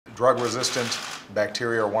Drug-resistant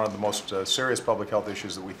bacteria are one of the most serious public health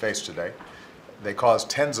issues that we face today. They cause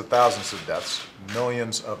tens of thousands of deaths,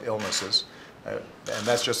 millions of illnesses, and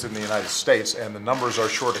that's just in the United States, and the numbers are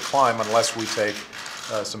sure to climb unless we take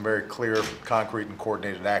some very clear, concrete, and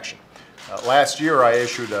coordinated action. Last year I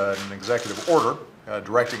issued an executive order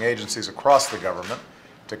directing agencies across the government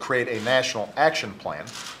to create a national action plan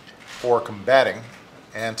for combating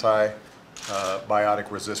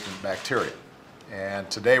antibiotic-resistant bacteria.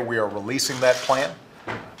 And today we are releasing that plan.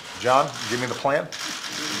 John, give me the plan.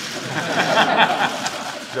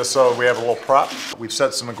 Just so we have a little prop. We've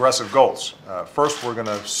set some aggressive goals. First, we're going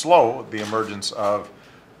to slow the emergence of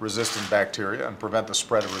resistant bacteria and prevent the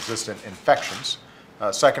spread of resistant infections.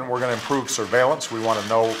 Second, we're going to improve surveillance. We want to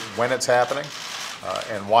know when it's happening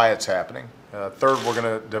and why it's happening. Third, we're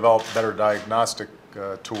going to develop better diagnostic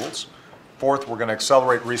tools. Fourth, we're going to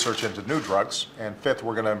accelerate research into new drugs. And fifth,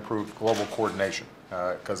 we're going to improve global coordination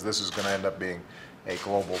because this is going to end up being a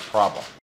global problem.